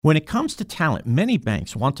When it comes to talent, many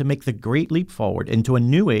banks want to make the great leap forward into a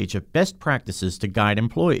new age of best practices to guide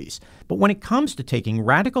employees. But when it comes to taking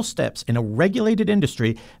radical steps in a regulated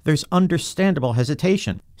industry, there's understandable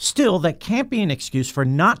hesitation. Still, that can't be an excuse for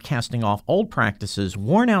not casting off old practices,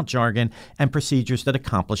 worn-out jargon, and procedures that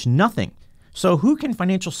accomplish nothing. So who can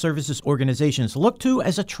financial services organizations look to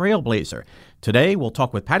as a trailblazer? Today, we'll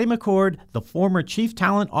talk with Patty McCord, the former Chief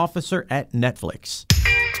Talent Officer at Netflix.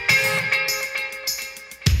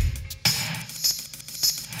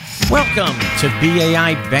 Welcome to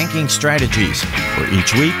BAI Banking Strategies, where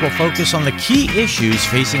each week we'll focus on the key issues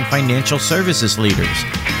facing financial services leaders.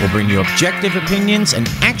 We'll bring you objective opinions and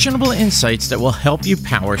actionable insights that will help you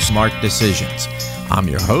power smart decisions. I'm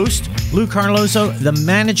your host, Lou Carlozo, the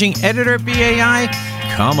Managing Editor at BAI.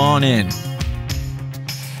 Come on in.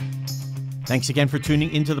 Thanks again for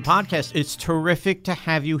tuning into the podcast. It's terrific to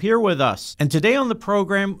have you here with us. And today on the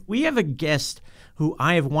program, we have a guest who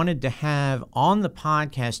I have wanted to have on the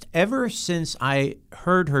podcast ever since I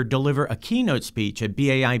heard her deliver a keynote speech at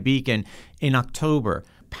BAI Beacon in October.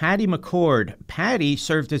 Patty McCord. Patty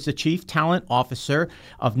served as the Chief Talent Officer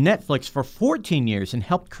of Netflix for 14 years and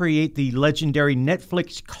helped create the legendary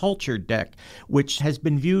Netflix Culture Deck, which has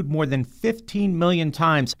been viewed more than 15 million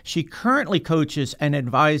times. She currently coaches and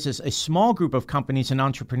advises a small group of companies and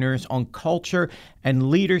entrepreneurs on culture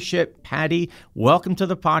and leadership. Patty, welcome to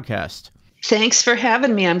the podcast. Thanks for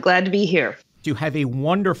having me. I'm glad to be here. You have a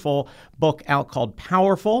wonderful book out called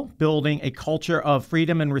Powerful, Building a Culture of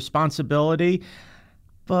Freedom and Responsibility.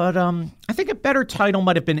 But I think a better title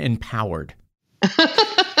might have been Empowered.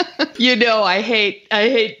 I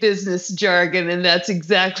hate business jargon, and that's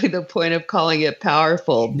exactly the point of calling it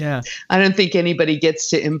powerful. Yeah. I don't think anybody gets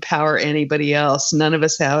to empower anybody else. None of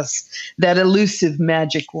us has that elusive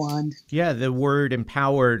magic wand. Yeah, the word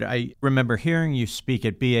empowered, I remember hearing you speak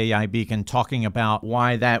at BAI Beacon talking about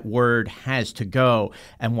why that word has to go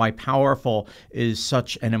and why powerful is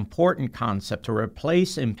such an important concept to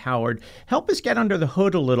replace empowered. Help us get under the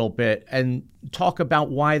hood a little bit and talk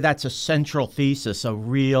about why that's a central thesis, a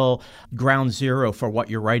real ground zero for what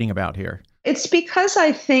you're writing about here. It's because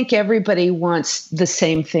I think everybody wants the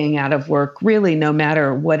same thing out of work, really, no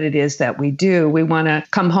matter what it is that we do. We want to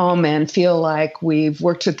come home and feel like we've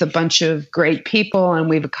worked with a bunch of great people and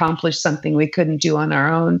we've accomplished something we couldn't do on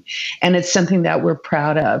our own. And it's something that we're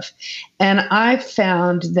proud of. And I've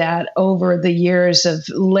found that over the years of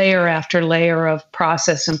layer after layer of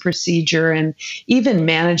process and procedure and even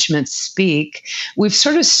management speak, we've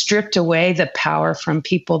sort of stripped away the power from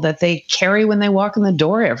people that they carry when they walk in the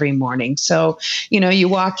door every morning. So, you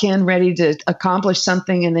walk in ready to accomplish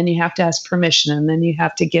something, and then you have to ask permission, and then you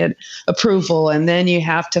have to get approval, and then you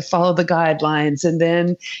have to follow the guidelines, and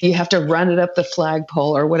then you have to run it up the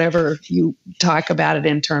flagpole or whatever you talk about it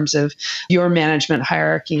in terms of your management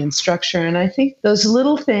hierarchy and structure. And I think those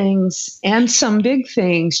little things and some big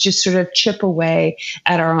things just sort of chip away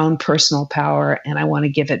at our own personal power, and I want to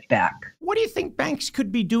give it back. What do you think banks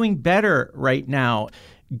could be doing better right now,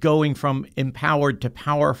 going from empowered to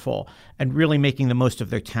powerful and really making the most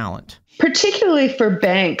of their talent? Particularly for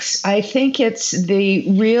banks, I think it's the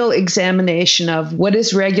real examination of what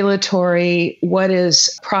is regulatory, what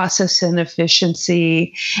is process and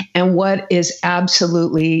efficiency, and what is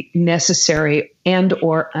absolutely necessary and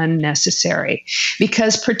or unnecessary.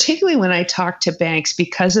 Because particularly when I talk to banks,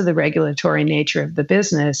 because of the regulatory nature of the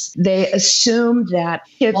business, they assume that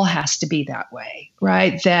it all has to be that way,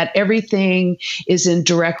 right? That everything is in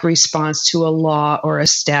direct response to a law or a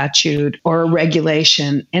statute or a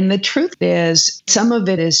regulation. And the truth is, some of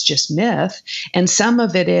it is just myth, and some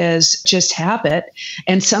of it is just habit,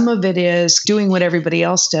 and some of it is doing what everybody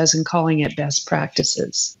else does and calling it best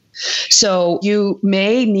practices. So you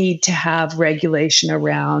may need to have regulation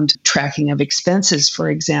around tracking of expenses, for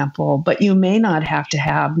example, but you may not have to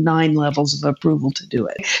have 9 levels of approval to do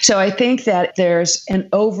it. So I think that there's an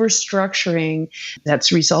overstructuring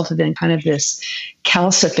that's resulted in kind of this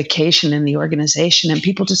calcification in the organization, and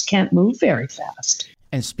people just can't move very fast.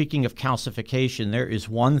 And speaking of calcification, there is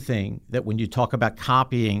one thing that when you talk about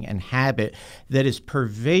copying and habit that is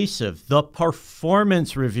pervasive, the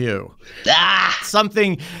performance review.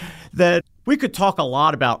 Something that we could talk a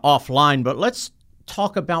lot about offline, but let's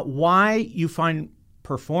talk about why you find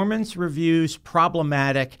performance reviews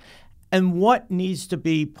problematic and what needs to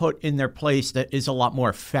be put in their place that is a lot more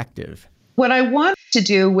effective. What I want to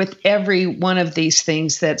do with every one of these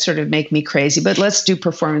things that sort of make me crazy, but let's do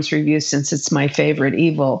performance reviews since it's my favorite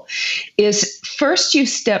evil, is first you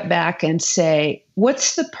step back and say,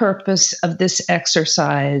 what's the purpose of this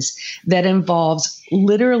exercise that involves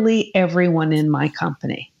literally everyone in my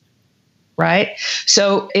company? right?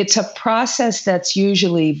 So it's a process that's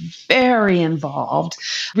usually very involved,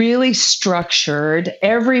 really structured.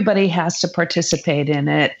 Everybody has to participate in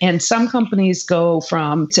it. And some companies go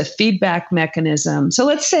from to feedback mechanism. So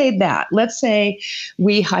let's say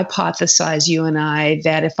we hypothesize, you and I,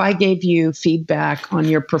 that if I gave you feedback on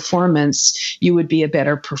your performance, you would be a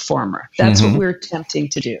better performer. That's what we're attempting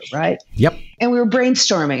to do, right? Yep. And we were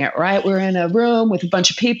brainstorming it, right? We're in a room with a bunch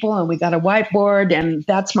of people and we got a whiteboard, and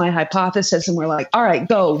that's my hypothesis. And we're like, all right,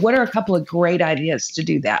 go. What are a couple of great ideas to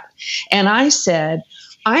do that? And I said,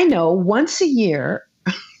 I know once a year,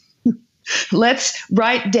 let's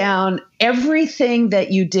write down everything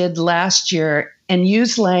that you did last year and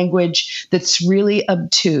use language that's really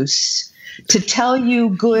obtuse to tell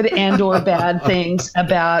you good and or bad things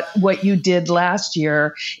about what you did last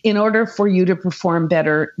year in order for you to perform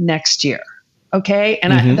better next year. Okay.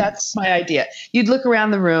 And that's my idea. You'd look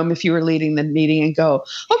around the room if you were leading the meeting and go,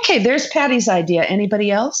 okay, there's Patty's idea. Anybody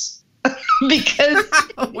else? Because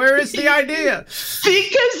where is the idea? Because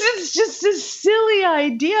it's just a silly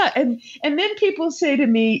idea. And then people say to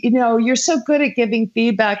me, you're so good at giving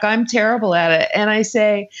feedback. I'm terrible at it. And I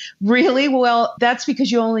say, really? Well, that's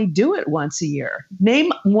because you only do it once a year.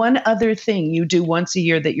 Name one other thing you do once a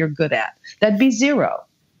year that you're good at. That'd be zero.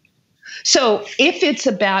 So if it's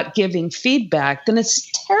about giving feedback, then it's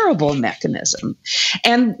a terrible mechanism.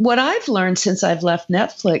 And what I've learned since I've left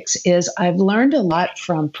Netflix is I've learned a lot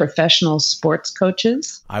from professional sports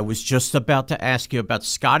coaches. I was just about to ask you about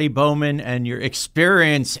Scotty Bowman and your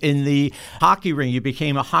experience in the hockey ring. You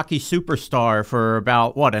became a hockey superstar for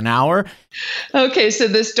about, an hour? Okay, so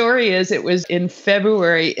the story is it was in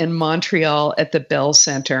February in Montreal at the Bell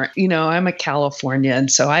Center. I'm a Californian,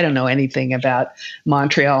 so I don't know anything about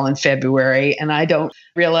Montreal in February, and I don't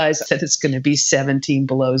realize that it's going to be 17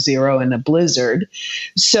 below zero in a blizzard.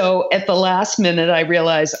 So at the last minute, I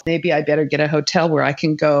realized maybe I better get a hotel where I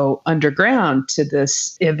can go underground to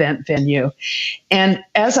this event venue. And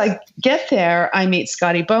as I get there, I meet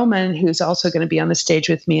Scotty Bowman, who's also going to be on the stage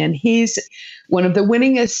with me. And he's one of the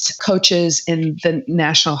winningest coaches in the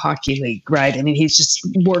National Hockey League, right? I mean, he's just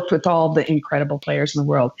worked with all the incredible players in the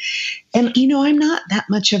world. And, I'm not that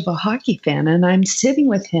much of a hockey fan. And I'm sitting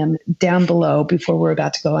with him down below before we're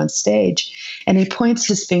about to go on stage. And he points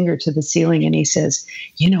his finger to the ceiling and he says,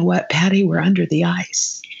 you know what, Patty, we're under the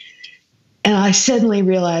ice. And I suddenly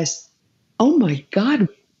realized, oh my God,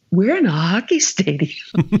 we're in a hockey stadium.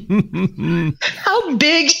 How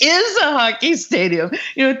big is a hockey stadium?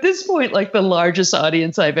 At this point, like the largest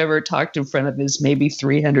audience I've ever talked in front of is maybe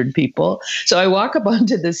 300 people. So I walk up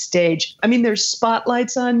onto the stage. I mean, there's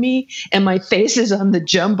spotlights on me and my face is on the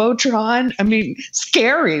Jumbotron. I mean,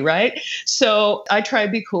 scary, right? So I try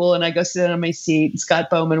to be cool and I go sit on my seat. Scott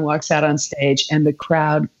Bowman walks out on stage and the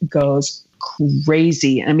crowd goes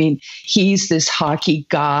crazy. I mean, he's this hockey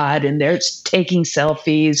god and they're taking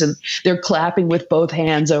selfies and they're clapping with both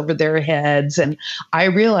hands over their heads. And I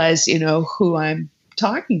realize, who I'm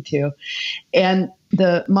talking to. And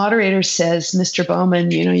the moderator says, Mr.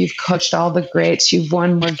 Bowman, you've coached all the greats. You've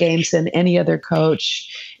won more games than any other coach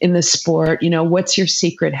in the sport. What's your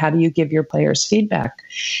secret? How do you give your players feedback?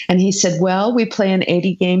 And he said, well, we play an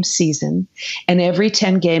 80-game season. And every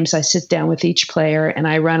 10 games, I sit down with each player and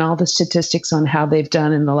I run all the statistics on how they've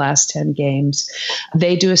done in the last 10 games.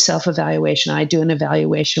 They do a self-evaluation. I do an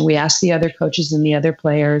evaluation. We ask the other coaches and the other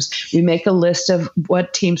players. We make a list of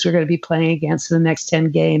what teams we're going to be playing against in the next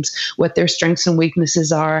 10 games, what their strengths and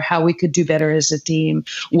weaknesses are, how we could do better as a team,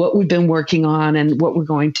 what we've been working on and what we're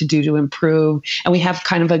going to do to improve. And we have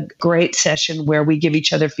kind of a great session where we give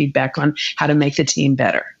each other feedback on how to make the team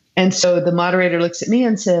better. And so the moderator looks at me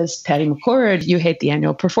and says, Patty McCord, you hate the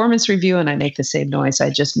annual performance review. And I make the same noise I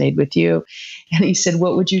just made with you. And he said,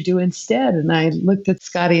 what would you do instead? And I looked at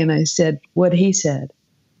Scotty and I said, what he said.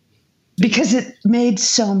 Because it made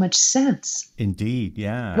so much sense. Indeed,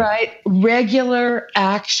 yeah. Right? Regular,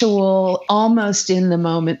 actual, almost in the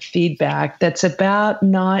moment feedback that's about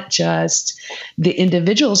not just the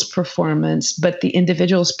individual's performance, but the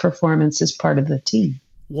individual's performance as part of the team.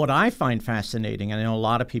 What I find fascinating, and I know a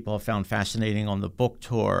lot of people have found fascinating on the book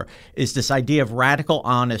tour, is this idea of radical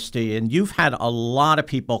honesty. And you've had a lot of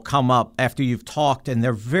people come up after you've talked, and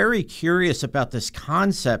they're very curious about this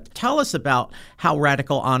concept. Tell us about how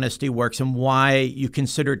radical honesty works and why you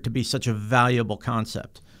consider it to be such a valuable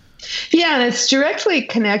concept. Yeah, and it's directly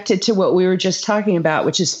connected to what we were just talking about,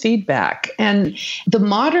 which is feedback. And the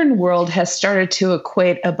modern world has started to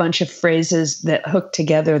equate a bunch of phrases that hook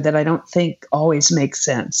together that I don't think always make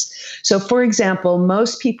sense. So, for example,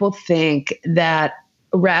 most people think that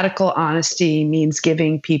radical honesty means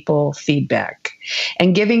giving people feedback.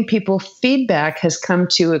 And giving people feedback has come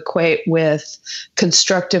to equate with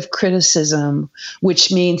constructive criticism,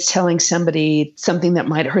 which means telling somebody something that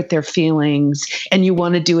might hurt their feelings, and you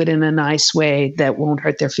want to do it in a nice way that won't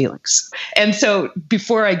hurt their feelings. And so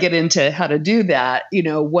before I get into how to do that,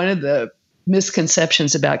 one of the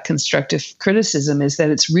misconceptions about constructive criticism is that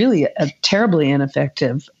it's really a terribly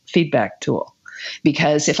ineffective feedback tool.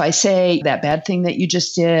 Because if I say that bad thing that you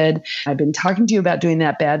just did, I've been talking to you about doing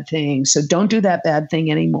that bad thing, so don't do that bad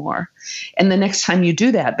thing anymore. And the next time you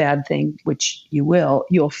do that bad thing, which you will,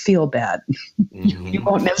 you'll feel bad. Mm-hmm. You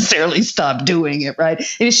won't necessarily stop doing it, right?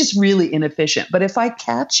 And it's just really inefficient. But if I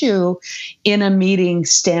catch you in a meeting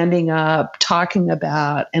standing up, talking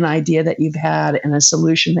about an idea that you've had and a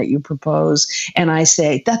solution that you propose, and I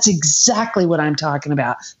say, that's exactly what I'm talking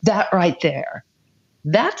about, that right there.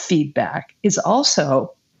 That feedback is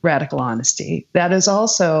also radical honesty. That is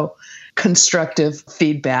also constructive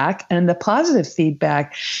feedback. And the positive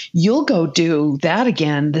feedback, you'll go do that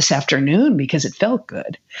again this afternoon because it felt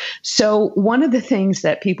good. So one of the things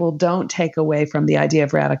that people don't take away from the idea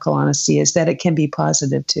of radical honesty is that it can be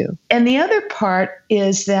positive too. And the other part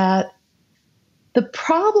is that the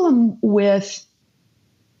problem with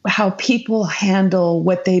how people handle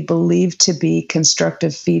what they believe to be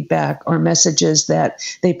constructive feedback or messages that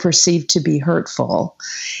they perceive to be hurtful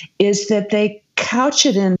is that they couch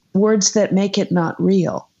it in words that make it not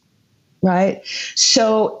real, right?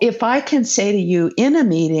 So if I can say to you in a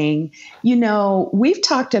meeting, we've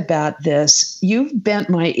talked about this, you've bent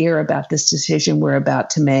my ear about this decision we're about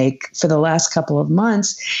to make for the last couple of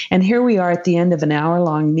months, and here we are at the end of an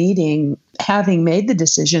hour-long meeting having made the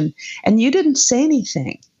decision, and you didn't say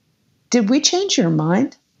anything. Did we change your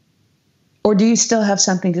mind? Or do you still have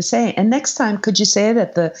something to say? And next time, could you say it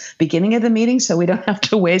at the beginning of the meeting so we don't have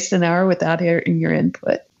to waste an hour without hearing your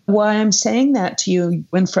input? Why I'm saying that to you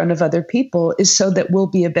in front of other people is so that we'll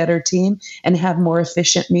be a better team and have more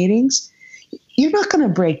efficient meetings. You're not going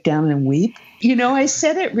to break down and weep. I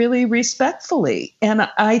said it really respectfully. And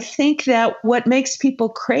I think that what makes people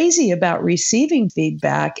crazy about receiving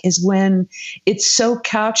feedback is when it's so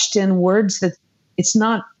couched in words that it's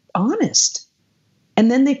not honest.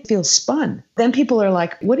 And then they feel spun. Then people are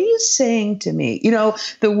like, what are you saying to me?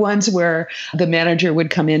 The ones where the manager would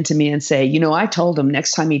come in to me and say, I told him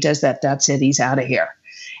next time he does that, that's it, he's out of here.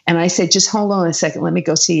 And I say, just hold on a second, let me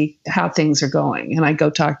go see how things are going. And I go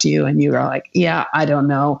talk to you and you are like, yeah, I don't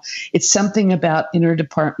know. It's something about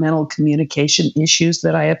interdepartmental communication issues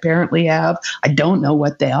that I apparently have. I don't know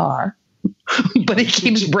what they are. But he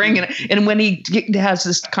keeps bringing it. And when he has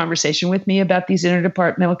this conversation with me about these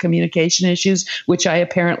interdepartmental communication issues, which I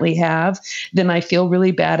apparently have, then I feel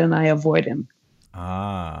really bad and I avoid him.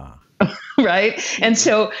 Right? And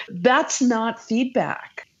so that's not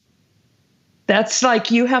feedback. That's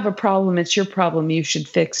like, you have a problem, it's your problem, you should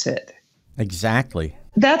fix it. Exactly.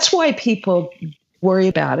 That's why people worry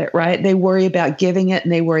about it, right? They worry about giving it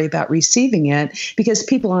and they worry about receiving it because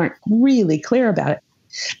people aren't really clear about it.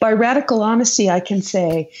 By radical honesty, I can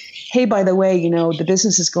say, hey, by the way, the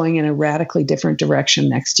business is going in a radically different direction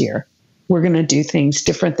next year. We're going to do things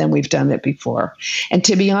different than we've done it before. And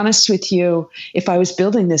to be honest with you, if I was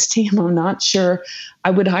building this team, I'm not sure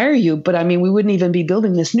I would hire you. But we wouldn't even be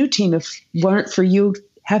building this new team if it weren't for you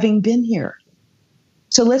having been here.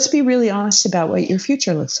 So let's be really honest about what your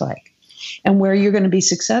future looks like and where you're going to be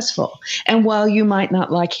successful. And while you might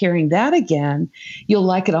not like hearing that again, you'll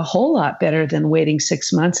like it a whole lot better than waiting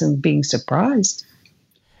 6 months and being surprised.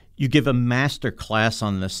 You give a master class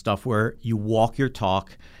on this stuff where you walk your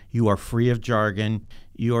talk, you are free of jargon,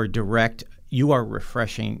 you are direct, you are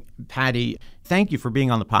refreshing. Patty, thank you for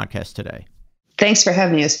being on the podcast today. Thanks for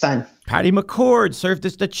having me. It's fun. Patty McCord served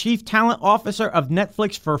as the Chief Talent Officer of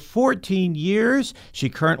Netflix for 14 years. She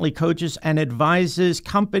currently coaches and advises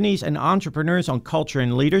companies and entrepreneurs on culture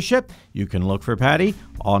and leadership. You can look for Patty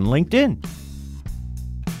on LinkedIn.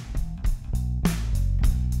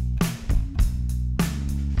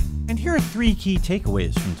 And here are 3 key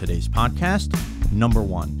takeaways from today's podcast. Number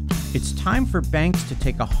 1, it's time for banks to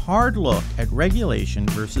take a hard look at regulation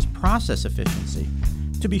versus process efficiency.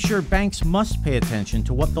 To be sure, banks must pay attention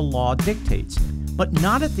to what the law dictates, but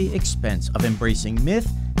not at the expense of embracing myth,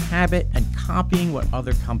 habit, and copying what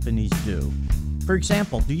other companies do. For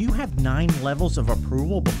example, do you have 9 levels of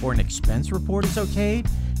approval before an expense report is okayed?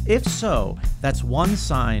 If so, that's one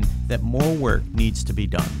sign that more work needs to be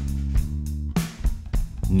done.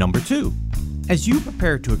 Number 2, as you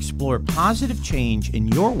prepare to explore positive change in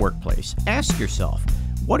your workplace, ask yourself,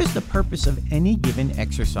 what is the purpose of any given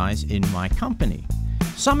exercise in my company?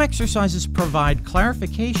 Some exercises provide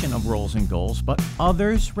clarification of roles and goals, but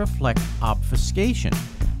others reflect obfuscation.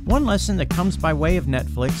 One lesson that comes by way of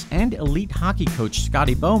Netflix and elite hockey coach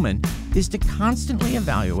Scotty Bowman is to constantly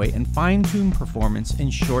evaluate and fine-tune performance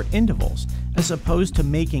in short intervals, as opposed to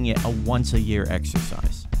making it a once-a-year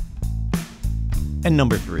exercise. And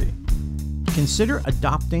number 3, consider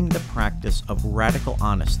adopting the practice of radical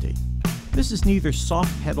honesty. This is neither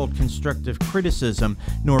soft-pedaled constructive criticism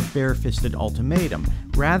nor bare-fisted ultimatum.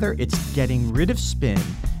 Rather, it's getting rid of spin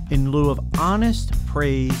in lieu of honest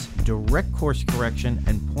praise, direct course correction,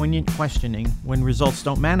 and poignant questioning when results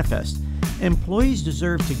don't manifest. Employees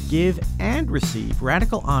deserve to give and receive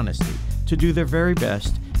radical honesty, to do their very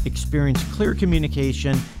best, experience clear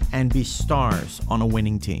communication, and be stars on a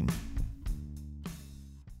winning team.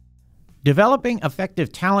 Developing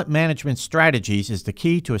effective talent management strategies is the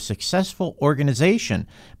key to a successful organization.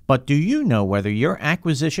 But do you know whether your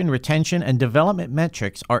acquisition, retention, and development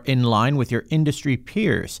metrics are in line with your industry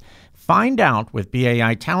peers? Find out with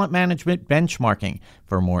BAI Talent Management Benchmarking.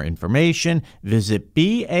 For more information, visit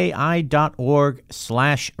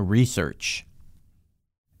bai.org/research.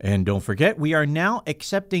 And don't forget, we are now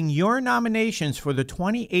accepting your nominations for the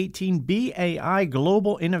 2018 BAI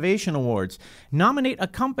Global Innovation Awards. Nominate a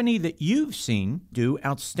company that you've seen do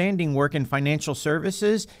outstanding work in financial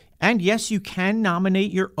services. And yes, you can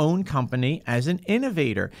nominate your own company as an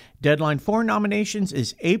innovator. Deadline for nominations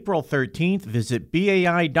is April 13th. Visit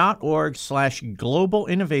bai.org/global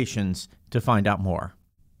innovations to find out more.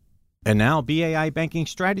 And now BAI Banking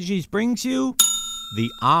Strategies brings you the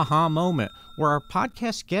aha moment, where our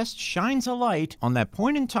podcast guest shines a light on that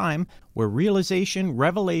point in time where realization,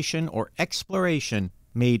 revelation, or exploration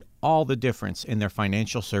made all the difference in their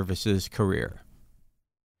financial services career.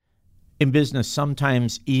 In business,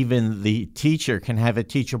 sometimes even the teacher can have a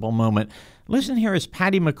teachable moment. Listen here as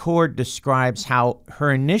Patty McCord describes how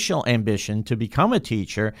her initial ambition to become a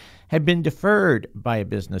teacher had been deferred by a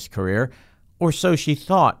business career, or so she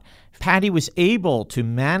thought. Patty was able to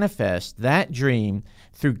manifest that dream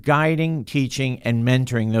through guiding, teaching, and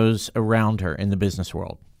mentoring those around her in the business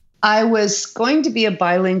world. I was going to be a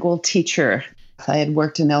bilingual teacher. I had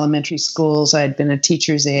worked in elementary schools. I had been a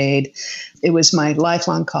teacher's aide. It was my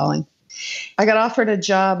lifelong calling. I got offered a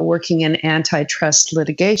job working in antitrust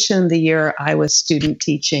litigation the year I was student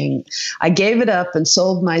teaching. I gave it up and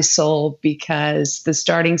sold my soul because the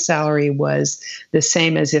starting salary was the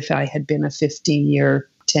same as if I had been a 50-year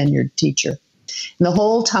tenured teacher. And the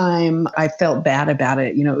whole time I felt bad about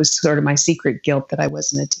it. You know, it was sort of my secret guilt that I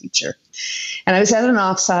wasn't a teacher. And I was at an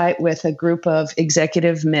offsite with a group of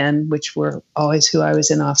executive men, which were always who I was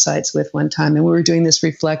in offsites with one time. And we were doing this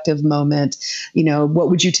reflective moment, you know, what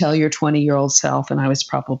would you tell your 20-year-old self? And I was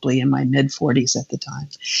probably in my mid-40s at the time.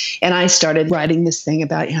 And I started writing this thing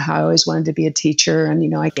about, you know, how I always wanted to be a teacher. And, you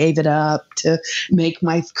know, I gave it up to make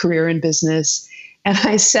my career in business. And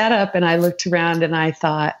I sat up and I looked around and I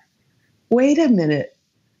thought, wait a minute,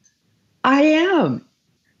 I am.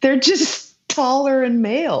 They're just taller and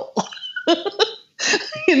male.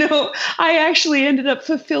 You know, I actually ended up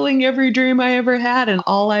fulfilling every dream I ever had, and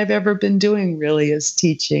all I've ever been doing really is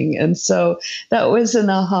teaching. And so that was an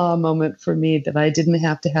aha moment for me, that I didn't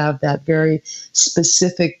have to have that very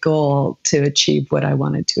specific goal to achieve what I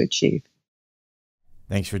wanted to achieve.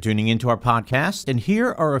 Thanks for tuning into our podcast. And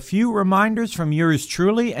here are a few reminders from yours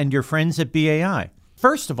truly and your friends at BAI.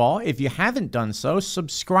 First of all, if you haven't done so,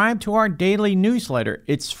 subscribe to our daily newsletter.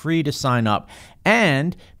 It's free to sign up.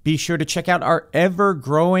 And be sure to check out our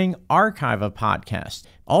ever-growing archive of podcasts.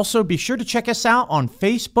 Also, be sure to check us out on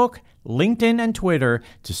Facebook, LinkedIn, and Twitter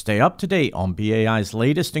to stay up to date on BAI's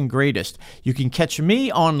latest and greatest. You can catch me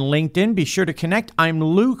on LinkedIn. Be sure to connect. I'm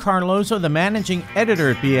Lou Carlozo, the managing editor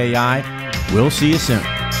at BAI. We'll see you soon.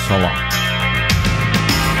 So long.